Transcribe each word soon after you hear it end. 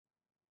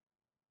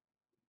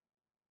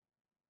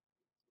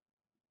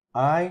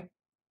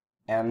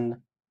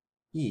I-N-E-R-T-I-A.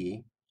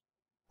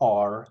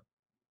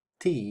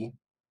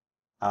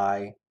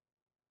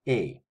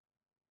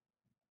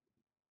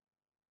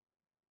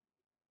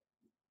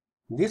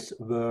 This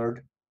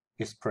word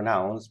is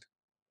pronounced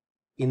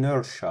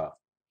inertia.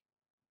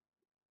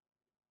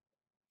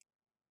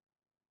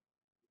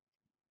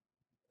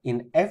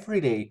 In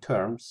everyday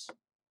terms,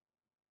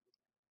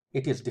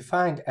 it is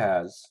defined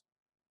as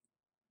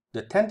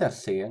the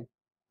tendency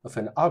of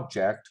an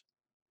object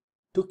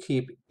to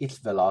keep its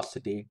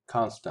velocity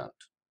constant.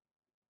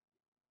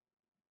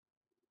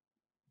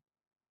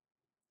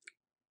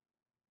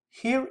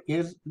 Here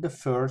is the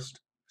first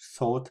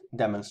thought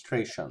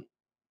demonstration.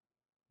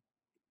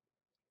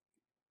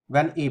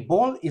 When a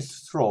ball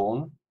is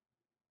thrown,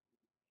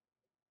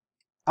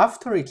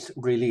 after its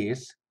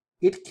release,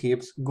 it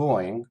keeps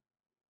going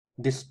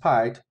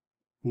despite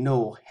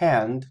no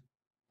hand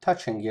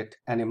touching it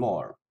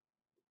anymore.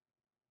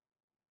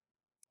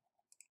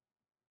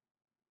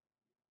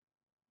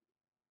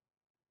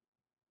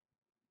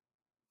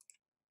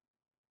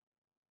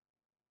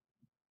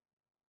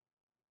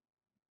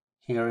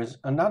 Here is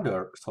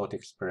another thought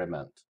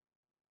experiment.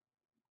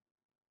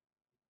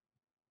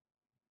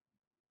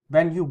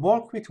 When you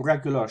walk with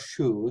regular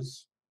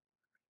shoes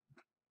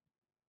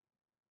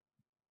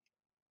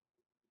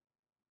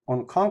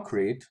on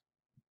concrete,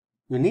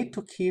 you need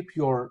to keep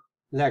your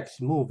legs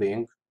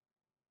moving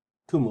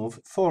to move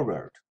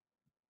forward.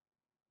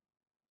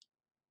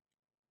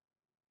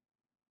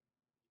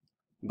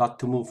 But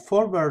to move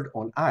forward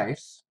on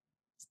ice,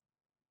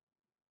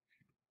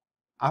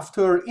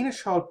 after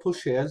initial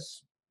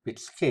pushes with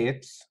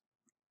skates,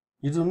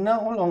 you do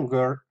no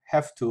longer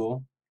have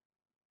to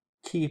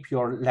keep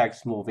your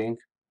legs moving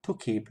to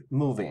keep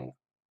moving.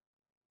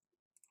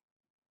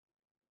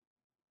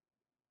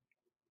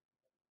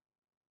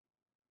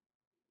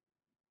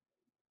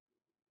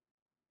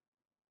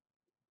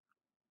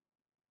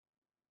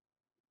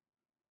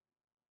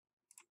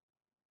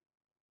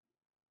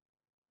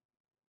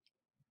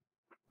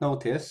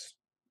 Notice,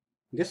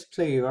 this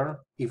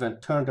player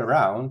even turned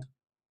around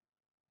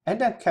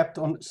and then kept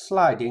on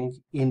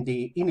sliding in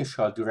the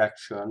initial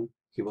direction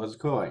he was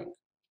going.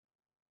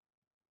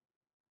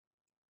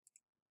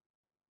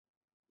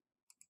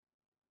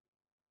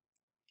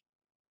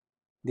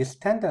 This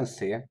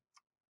tendency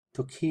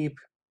to keep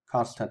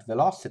constant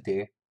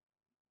velocity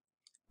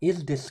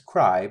is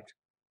described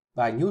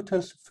by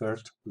Newton's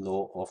first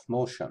law of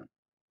motion.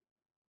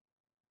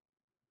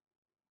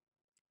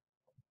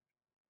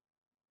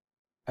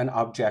 An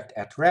object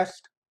at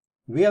rest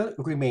will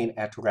remain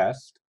at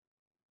rest,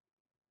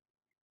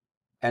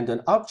 and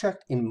an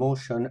object in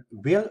motion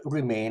will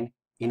remain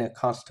in a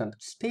constant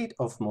state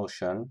of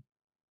motion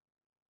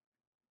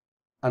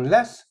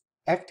unless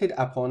acted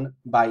upon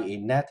by a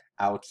net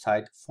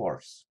outside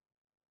force.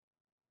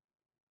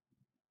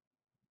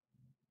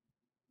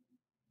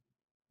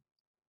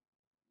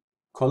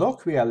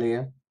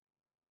 Colloquially,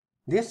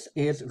 this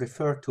is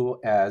referred to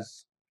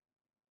as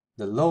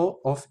the law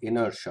of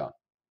inertia.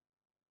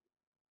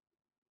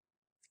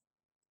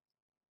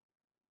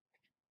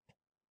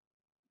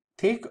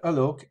 Take a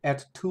look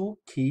at two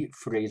key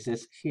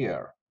phrases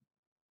here.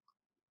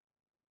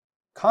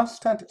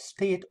 Constant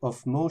state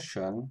of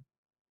motion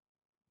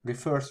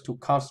refers to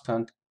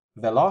constant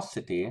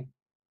velocity,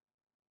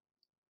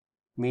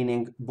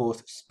 meaning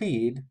both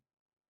speed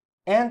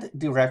and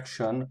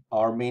direction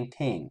are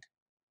maintained.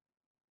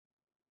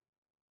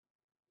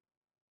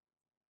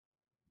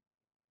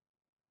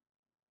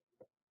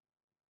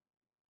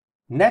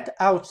 Net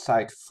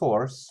outside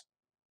force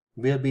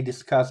will be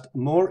discussed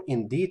more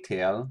in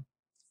detail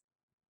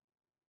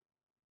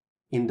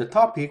in the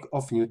topic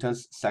of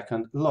Newton's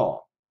second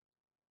law.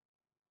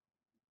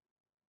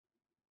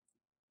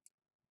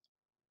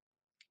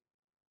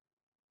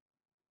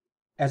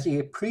 As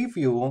a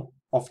preview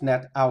of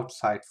net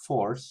outside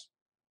force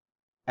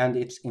and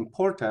its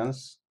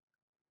importance,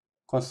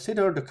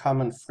 consider the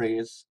common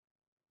phrase,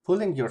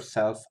 pulling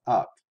yourself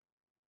up.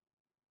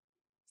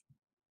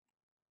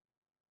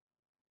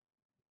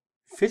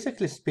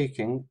 Physically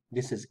speaking,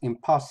 this is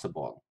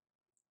impossible.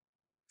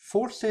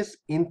 Forces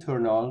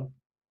internal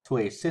to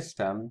a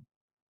system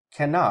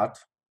cannot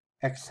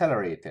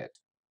accelerate it.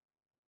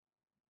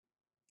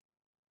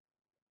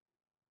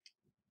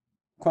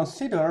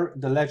 Consider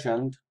the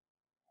legend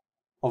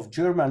of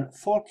German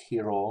folk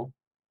hero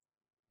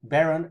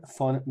Baron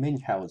von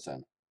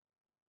Münchhausen.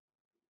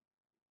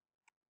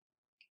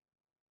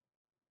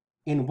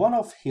 In one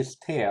of his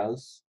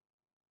tales,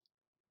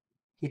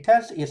 he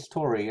tells a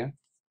story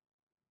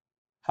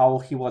how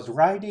he was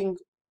riding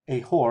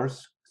a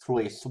horse through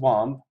a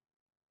swamp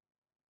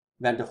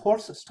when the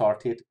horse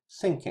started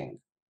sinking.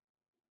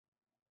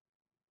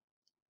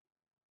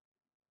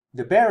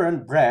 The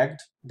Baron bragged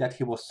that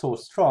he was so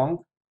strong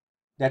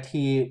that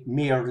he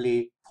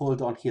merely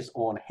pulled on his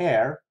own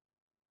hair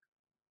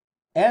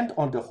and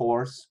on the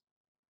horse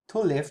to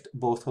lift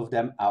both of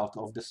them out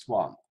of the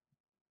swamp.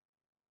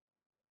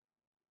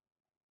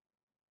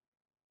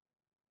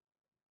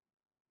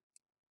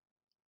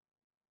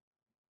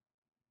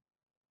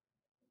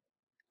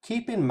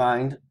 Keep in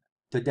mind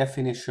the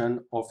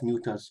definition of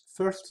Newton's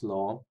first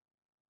law,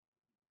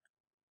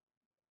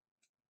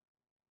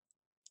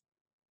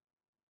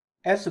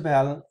 as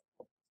well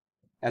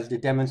as the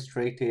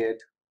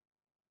demonstrated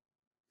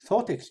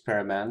thought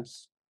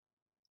experiments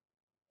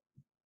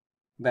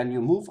when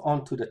you move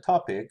on to the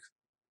topic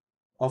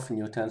of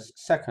Newton's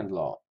second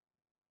law.